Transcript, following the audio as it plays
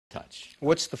touch.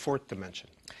 What's the fourth dimension?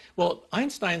 Well,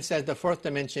 Einstein says the fourth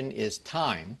dimension is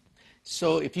time.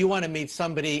 So if you want to meet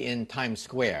somebody in Times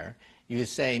Square, you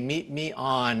say, meet me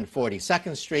on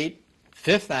 42nd Street,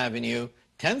 5th Avenue,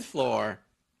 10th floor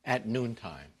at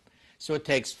noontime. So it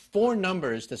takes 4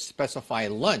 numbers to specify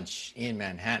lunch in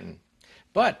Manhattan.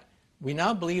 But we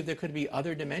now believe there could be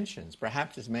other dimensions,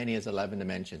 perhaps as many as 11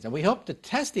 dimensions. And we hope to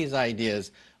test these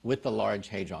ideas with the Large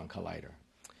Hadron Collider.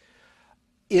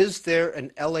 Is there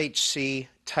an LHC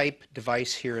type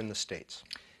device here in the States?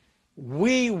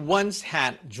 We once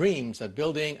had dreams of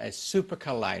building a super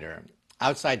collider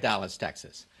outside Dallas,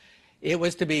 Texas. It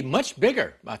was to be much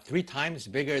bigger, about 3 times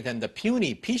bigger than the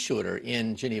puny pea shooter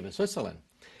in Geneva, Switzerland.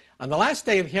 On the last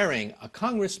day of hearing, a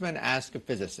congressman asked a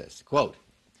physicist, quote,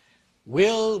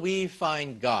 "Will we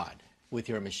find God with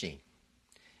your machine?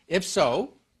 If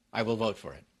so, I will vote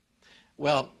for it."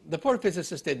 Well, the poor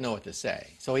physicist didn't know what to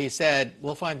say, so he said,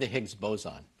 "We'll find the Higgs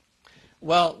boson."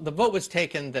 Well, the vote was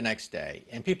taken the next day,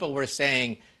 and people were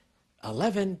saying,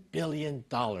 $11 billion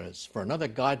for another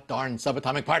god-darn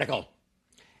subatomic particle.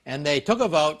 And they took a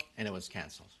vote, and it was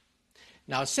canceled.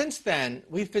 Now, since then,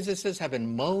 we physicists have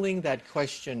been mulling that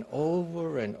question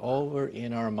over and over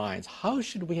in our minds. How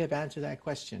should we have answered that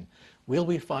question? Will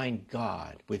we find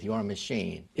God with your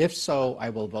machine? If so, I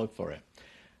will vote for it.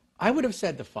 I would have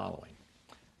said the following.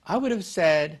 I would have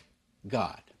said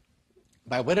God,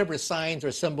 by whatever signs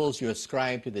or symbols you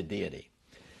ascribe to the deity.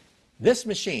 This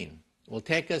machine will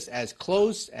take us as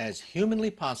close as humanly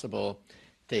possible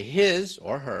to his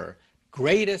or her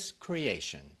greatest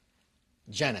creation,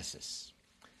 Genesis.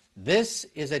 This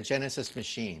is a Genesis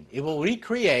machine. It will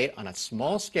recreate on a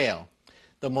small scale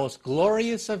the most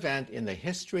glorious event in the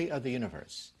history of the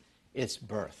universe, its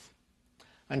birth.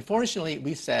 Unfortunately,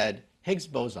 we said Higgs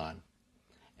boson,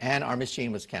 and our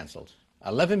machine was canceled.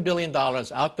 $11 billion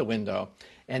out the window,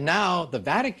 and now the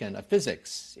Vatican of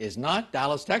physics is not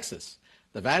Dallas, Texas.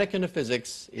 The Vatican of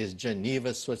physics is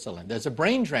Geneva, Switzerland. There's a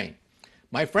brain drain.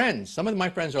 My friends, some of my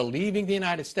friends are leaving the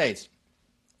United States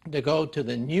to go to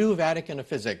the new Vatican of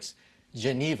physics,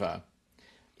 Geneva,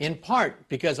 in part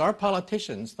because our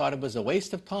politicians thought it was a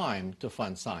waste of time to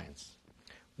fund science.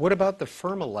 What about the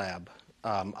Fermilab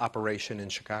operation in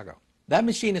Chicago? That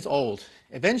machine is old.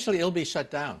 Eventually, it'll be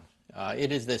shut down.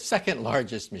 It is the second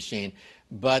largest machine,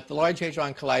 but the Large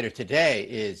Hadron Collider today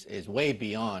is way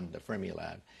beyond the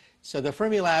Fermilab. So the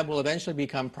Fermilab will eventually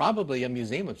become probably a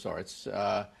museum of sorts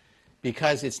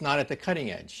because it's not at the cutting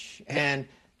edge. And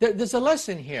there's a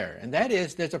lesson here, and that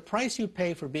is there's a price you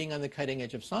pay for being on the cutting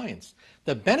edge of science.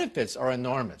 The benefits are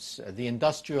enormous. The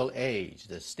industrial age,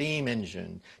 the steam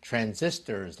engine,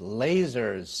 transistors,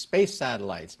 lasers, space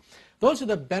satellites. Those are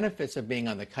the benefits of being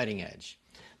on the cutting edge.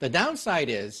 The downside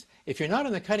is, if you're not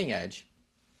on the cutting edge,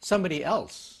 somebody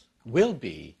else will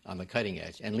be on the cutting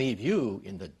edge and leave you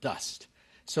in the dust.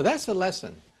 So that's the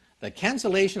lesson. The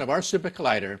cancellation of our super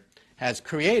collider has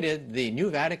created the new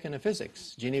Vatican of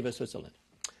physics, Geneva, Switzerland.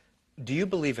 Do you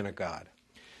believe in a God?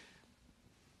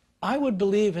 I would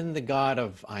believe in the God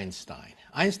of Einstein.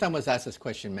 Einstein was asked this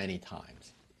question many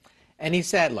times. And he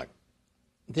said, look,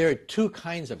 there are 2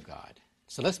 kinds of God.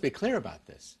 So let's be clear about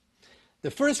this. The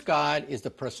first God is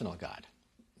the personal God.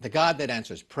 The God that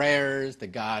answers prayers, the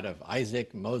God of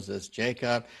Isaac, Moses,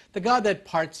 Jacob, the God that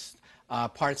parts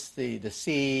the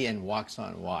sea and walks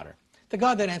on water. The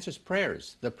God that answers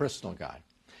prayers, the personal God.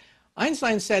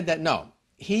 Einstein said that no,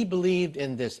 he believed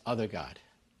in this other God.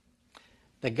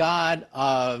 The God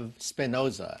of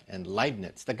Spinoza and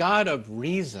Leibniz, the God of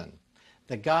reason,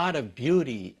 the God of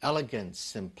beauty, elegance,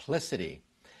 simplicity.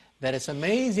 That it's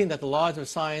amazing that the laws of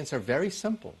science are very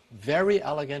simple, very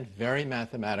elegant, very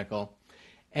mathematical,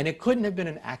 and it couldn't have been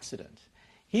an accident.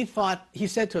 He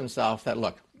said to himself that,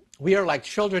 look, we are like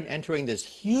children entering this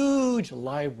huge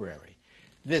library,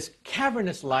 this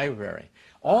cavernous library.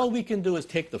 All we can do is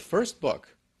take the first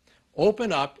book,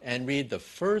 open up and read the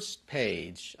first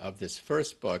page of this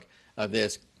first book of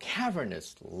this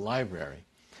cavernous library.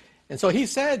 And so he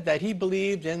said that he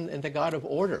believed in the God of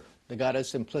order, the God of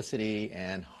simplicity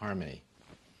and harmony.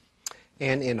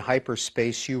 And in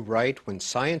hyperspace, you write, when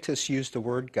scientists use the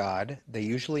word God, they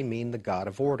usually mean the God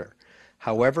of order.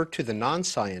 However, to the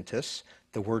non-scientists,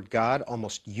 the word God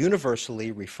almost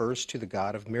universally refers to the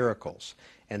God of miracles.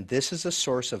 And this is a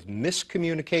source of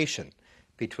miscommunication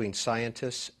between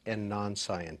scientists and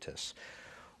non-scientists.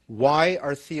 Why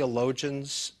are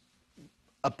theologians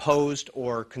opposed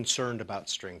or concerned about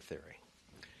string theory?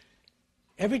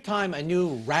 Every time a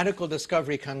new radical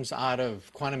discovery comes out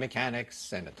of quantum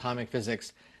mechanics and atomic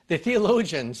physics, the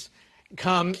theologians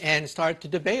come and start to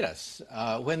debate us.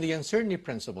 When the uncertainty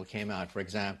principle came out, for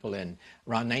example, in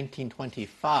around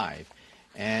 1925,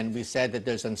 and we said that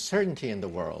there's uncertainty in the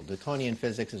world, Newtonian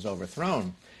physics is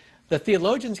overthrown, the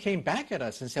theologians came back at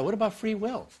us and said, what about free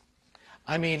will?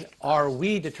 I mean, are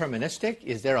we deterministic?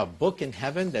 Is there a book in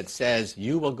heaven that says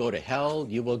you will go to hell,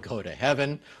 you will go to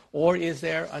heaven, or is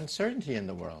there uncertainty in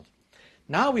the world?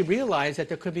 Now we realize that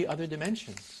there could be other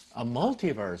dimensions, a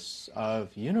multiverse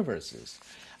of universes.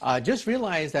 Just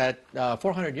realize that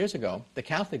 400 years ago, the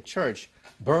Catholic Church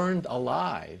burned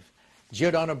alive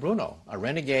Giordano Bruno, a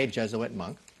renegade Jesuit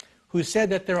monk, who said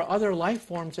that there are other life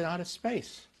forms in outer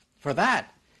space. For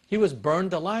that, he was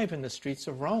burned alive in the streets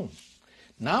of Rome.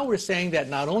 Now we're saying that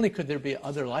not only could there be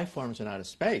other life forms in outer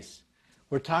space,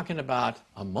 we're talking about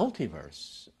a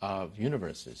multiverse of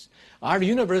universes. Our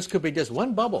universe could be just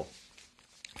one bubble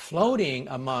floating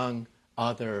among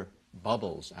other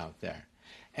bubbles out there.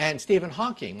 And Stephen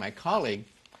Hawking, my colleague,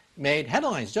 made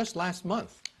headlines just last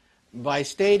month by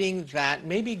stating that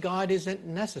maybe God isn't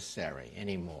necessary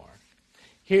anymore.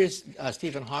 Here's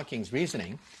Stephen Hawking's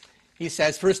reasoning. He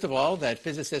says, first of all, that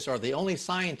physicists are the only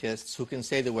scientists who can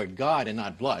say the word God and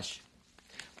not blush.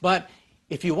 But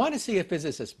if you want to see a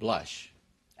physicist blush,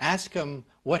 ask him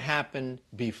what happened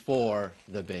before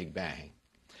the Big Bang.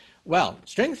 Well,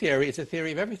 string theory is a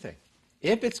theory of everything.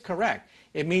 If it's correct,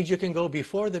 it means you can go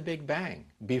before the Big Bang,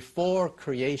 before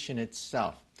creation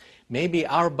itself. Maybe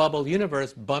our bubble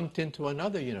universe bumped into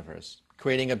another universe,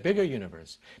 creating a bigger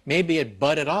universe. Maybe it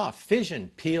budded off, fission,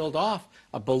 peeled off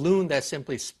a balloon that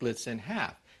simply splits in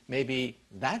half. Maybe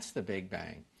that's the Big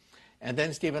Bang. And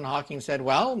then Stephen Hawking said,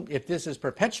 well, if this is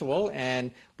perpetual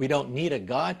and we don't need a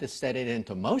God to set it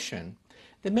into motion,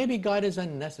 then maybe God is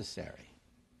unnecessary.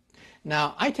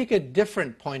 Now, I take a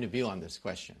different point of view on this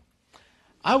question.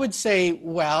 I would say,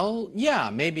 well, yeah,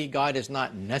 maybe God is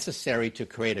not necessary to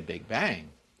create a Big Bang.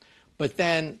 But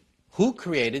then, who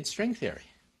created string theory?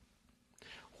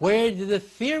 Where did the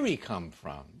theory come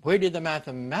from? Where did the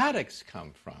mathematics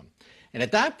come from? And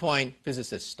at that point,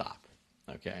 physicists stop.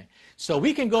 Okay? So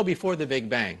we can go before the Big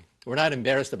Bang. We're not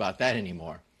embarrassed about that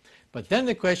anymore. But then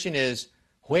the question is,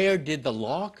 where did the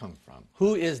law come from?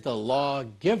 Who is the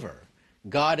lawgiver?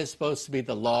 God is supposed to be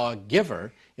the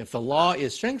lawgiver. If the law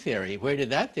is string theory, where did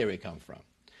that theory come from?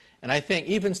 And I think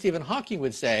even Stephen Hawking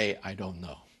would say, I don't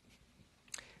know.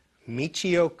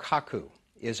 Michio Kaku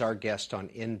is our guest on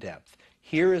In Depth.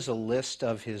 Here is a list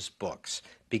of his books.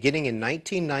 Beginning in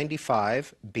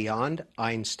 1995, Beyond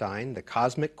Einstein, The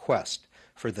Cosmic Quest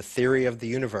for the Theory of the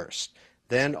Universe.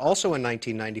 Then also in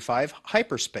 1995,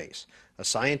 Hyperspace, a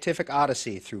scientific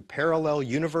odyssey through parallel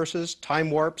universes,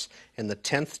 time warps, and the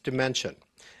 10th dimension.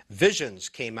 Visions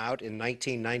came out in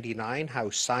 1999, How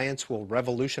Science Will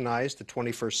Revolutionize the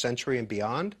 21st Century and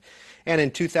Beyond. And in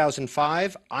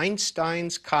 2005,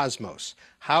 Einstein's Cosmos,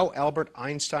 How Albert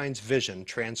Einstein's Vision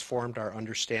Transformed Our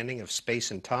Understanding of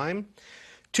Space and Time.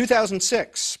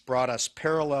 2006 brought us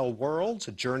Parallel Worlds,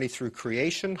 A Journey Through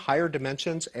Creation, Higher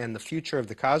Dimensions, and the Future of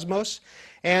the Cosmos.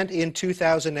 And in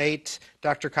 2008,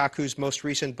 Dr. Kaku's most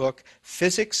recent book,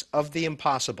 Physics of the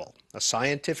Impossible, a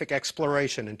scientific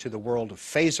exploration into the world of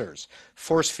phasers,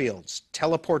 force fields,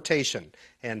 teleportation,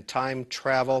 and time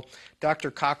travel.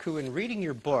 Dr. Kaku, in reading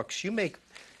your books, you make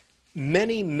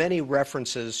many, many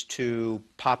references to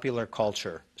popular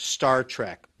culture, Star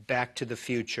Trek, Back to the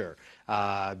Future,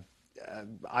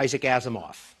 Isaac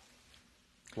Asimov.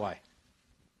 Why?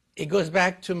 It goes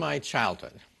back to my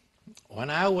childhood.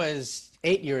 When I was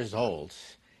 8 years old,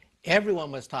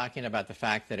 everyone was talking about the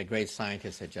fact that a great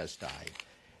scientist had just died.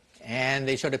 And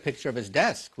they showed a picture of his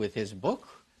desk with his book,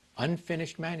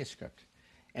 unfinished manuscript.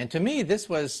 And to me, this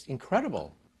was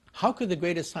incredible. How could the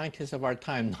greatest scientist of our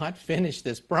time not finish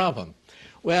this problem?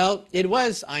 Well, it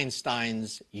was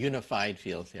Einstein's unified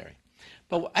field theory.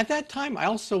 But at that time, I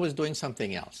also was doing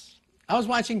something else. I was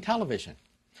watching television.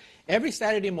 Every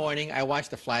Saturday morning, I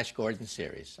watched the Flash Gordon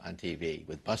series on TV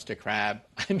with Buster Crabbe.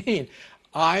 I mean,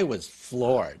 I was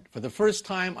floored. For the first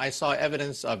time, I saw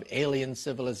evidence of alien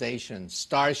civilization,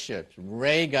 starships,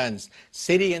 ray guns,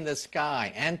 city in the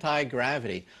sky,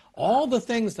 anti-gravity, all the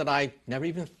things that I never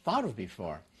even thought of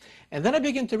before. And then I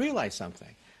began to realize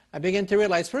something. I began to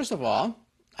realize, first of all,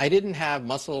 I didn't have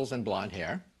muscles and blonde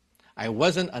hair. I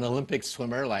wasn't an Olympic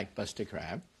swimmer like Buster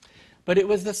Crabbe. But it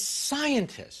was the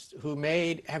scientists who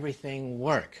made everything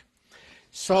work.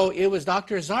 So it was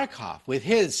Dr. Zarkov with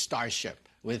his starship,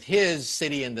 with his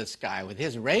city in the sky, with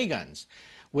his ray guns.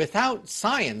 Without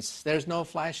science, there's no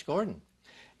Flash Gordon.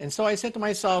 And so I said to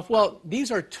myself, well, these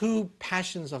are two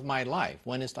passions of my life.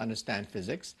 One is to understand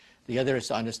physics. The other is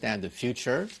to understand the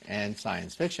future and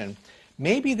science fiction.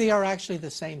 Maybe they are actually the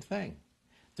same thing.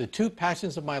 The two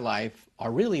passions of my life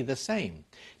are really the same.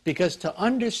 Because to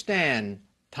understand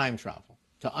time travel,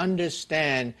 to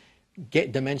understand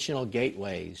dimensional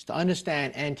gateways. To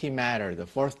understand antimatter, the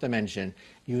fourth dimension,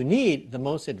 you need the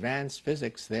most advanced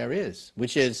physics there is,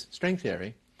 which is string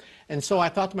theory. And so I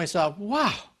thought to myself,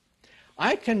 wow,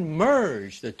 I can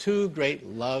merge the two great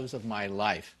loves of my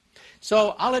life.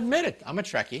 So I'll admit it, I'm a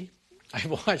Trekkie.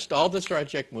 I've watched all the Star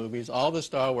Trek movies, all the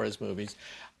Star Wars movies.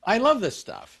 I love this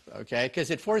stuff, okay,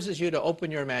 because it forces you to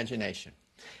open your imagination.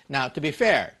 Now, to be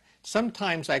fair,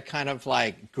 sometimes I kind of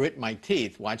like grit my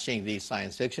teeth watching these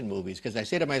science fiction movies because I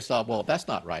say to myself, well, that's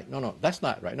not right. No, that's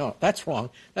not right. No, that's wrong.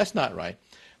 That's not right.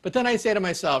 But then I say to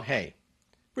myself, hey,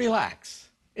 relax.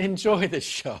 Enjoy the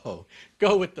show.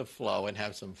 Go with the flow and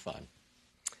have some fun.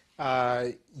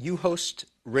 You host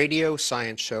radio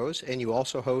science shows, and you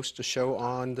also host a show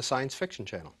on the Science Fiction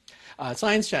Channel.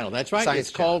 Science Channel, that's right. Science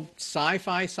it's Channel. called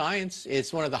Sci-Fi Science.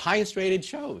 It's one of the highest rated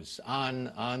shows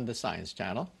on the Science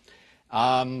Channel.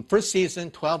 First season,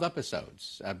 12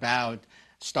 episodes about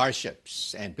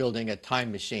starships and building a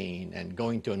time machine and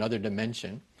going to another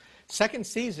dimension. Second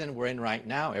season we're in right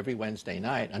now, every Wednesday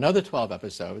night, another 12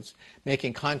 episodes,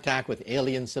 making contact with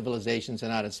alien civilizations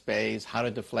in outer space, how to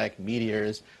deflect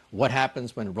meteors, what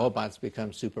happens when robots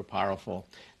become super powerful.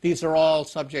 These are all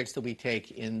subjects that we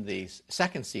take in the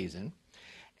second season.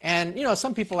 And, you know,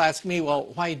 some people ask me, well,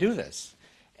 why do this?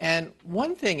 And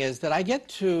one thing is that I get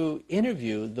to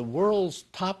interview the world's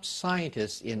top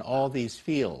scientists in all these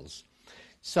fields.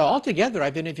 So altogether,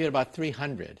 I've interviewed about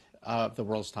 300 of the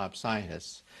world's top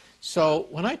scientists. So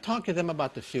when I talk to them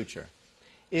about the future,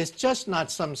 it's just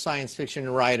not some science fiction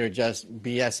writer just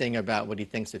BSing about what he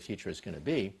thinks the future is going to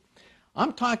be.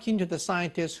 I'm talking to the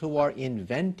scientists who are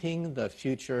inventing the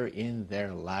future in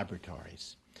their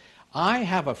laboratories. I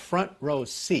have a front row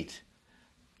seat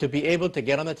to be able to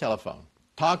get on the telephone,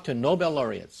 talk to Nobel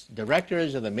laureates,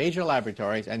 directors of the major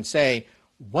laboratories, and say,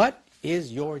 what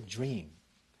is your dream?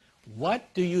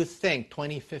 What do you think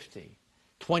 2050,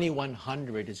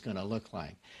 2100 is going to look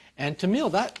like? And to me,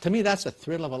 that's a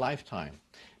thrill of a lifetime.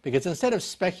 Because instead of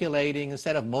speculating,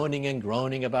 instead of moaning and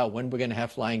groaning about when we're going to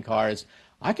have flying cars,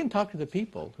 I can talk to the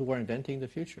people who are inventing the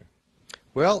future.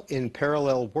 Well, in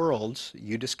Parallel Worlds,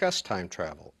 you discuss time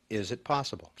travel. Is it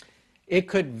possible? It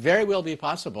could very well be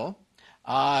possible.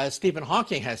 Stephen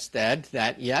Hawking has said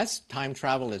that, yes, time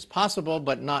travel is possible,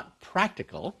 but not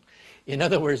practical. In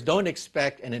other words, don't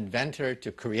expect an inventor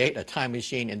to create a time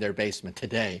machine in their basement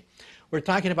today. We're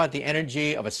talking about the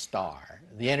energy of a star,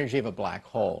 the energy of a black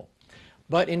hole.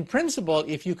 But in principle,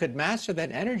 if you could master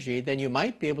that energy, then you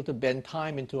might be able to bend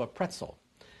time into a pretzel.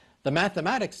 The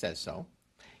mathematics says so.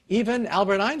 Even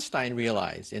Albert Einstein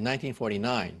realized in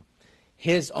 1949,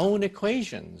 his own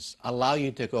equations allow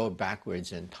you to go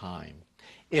backwards in time.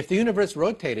 If the universe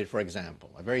rotated, for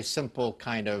example, a very simple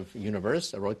kind of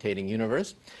universe, a rotating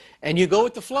universe, and you go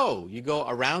with the flow, you go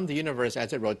around the universe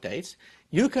as it rotates,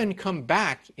 you can come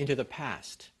back into the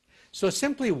past. So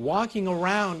simply walking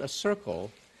around a circle,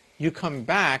 you come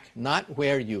back not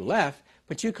where you left,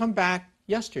 but you come back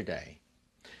yesterday.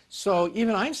 So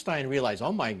even Einstein realized,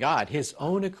 oh my God, his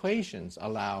own equations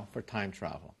allow for time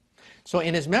travel. So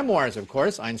in his memoirs, of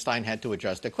course, Einstein had to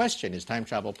address the question, is time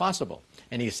travel possible?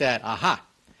 And he said, aha,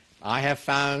 I have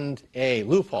found a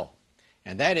loophole.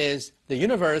 And that is, the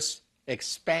universe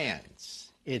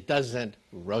expands. It doesn't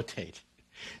rotate.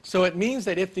 So it means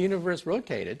that if the universe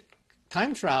rotated,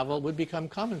 time travel would become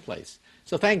commonplace.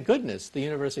 So thank goodness the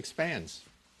universe expands.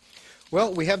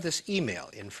 Well, we have this email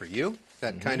in for you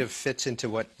that kind of fits into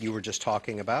what you were just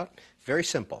talking about. Very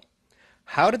simple.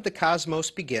 How did the cosmos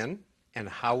begin, and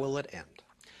how will it end?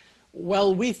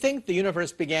 Well, we think the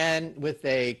universe began with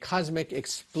a cosmic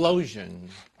explosion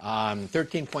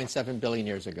 13.7 billion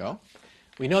years ago.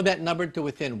 We know that number to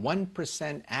within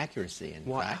 1% accuracy, in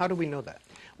fact. How do we know that?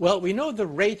 Well, we know the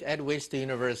rate at which the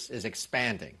universe is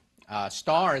expanding.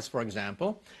 Stars, for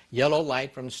example, yellow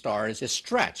light from stars is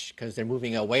stretched because they're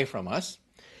moving away from us,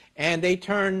 and they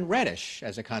turn reddish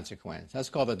as a consequence. That's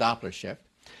called the Doppler shift.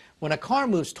 When a car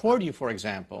moves toward you, for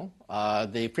example,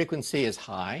 the frequency is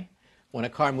high. When a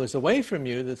car moves away from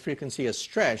you, the frequency is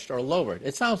stretched or lowered.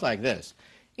 It sounds like this.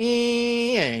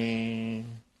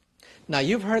 Now,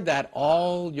 you've heard that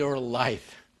all your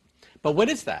life. But what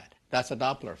is that? That's a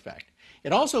Doppler effect.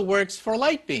 It also works for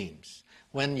light beams.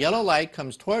 When yellow light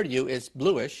comes toward you, it's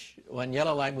bluish. When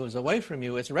yellow light moves away from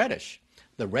you, it's reddish.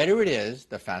 The redder it is,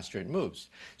 the faster it moves.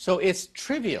 So it's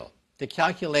trivial to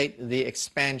calculate the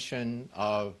expansion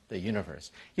of the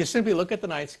universe. You simply look at the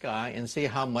night sky and see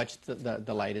how much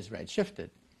the light is redshifted.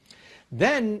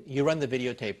 Then you run the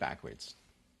videotape backwards.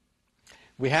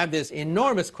 We have this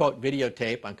enormous, quote,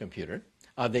 videotape on computer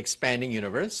of the expanding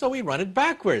universe, so we run it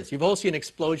backwards. You've all seen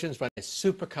explosions from a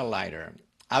super collider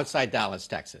outside Dallas,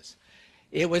 Texas.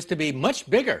 It was to be much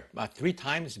bigger, about 3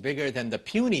 times bigger than the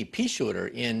puny pea shooter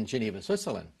in Geneva,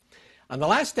 Switzerland. On the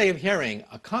last day of hearing,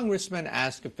 a congressman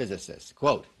asked a physicist,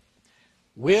 quote,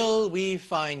 "Will we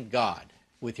find God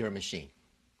with your machine?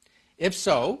 If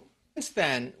so," since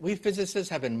then, we physicists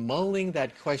have been mulling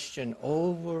that question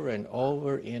over and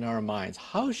over in our minds.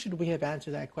 How should we have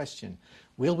answered that question?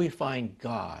 Will we find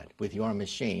God with your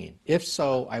machine? If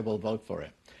so, I will vote for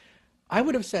it. I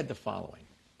would have said the following.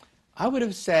 I would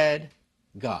have said,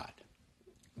 God.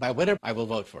 By whatever, I will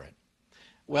vote for it.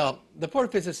 Well, the poor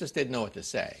physicist didn't know what to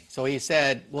say, so he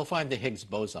said, we'll find the Higgs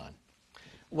boson.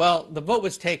 Well, the vote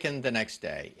was taken the next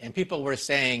day, and people were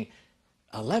saying,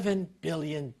 $11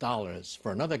 billion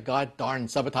for another god-darn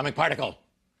subatomic particle.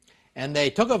 And they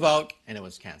took a vote, and it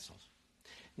was canceled.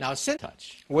 Now, since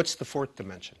touch. What's the fourth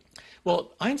dimension?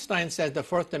 Well, Einstein said the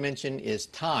fourth dimension is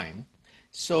time.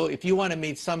 So if you want to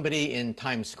meet somebody in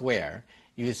Times Square,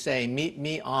 you say, meet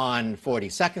me on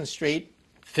 42nd Street,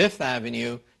 5th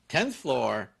Avenue, 10th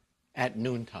floor at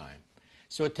noontime.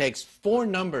 So it takes 4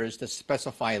 numbers to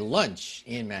specify lunch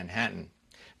in Manhattan.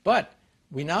 But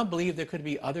we now believe there could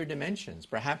be other dimensions,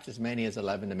 perhaps as many as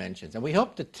 11 dimensions. And we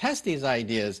hope to test these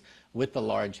ideas with the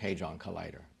Large Hadron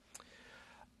Collider.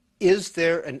 Is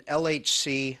there an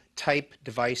LHC type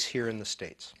device here in the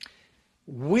States?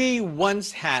 We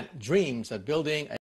once had dreams of building a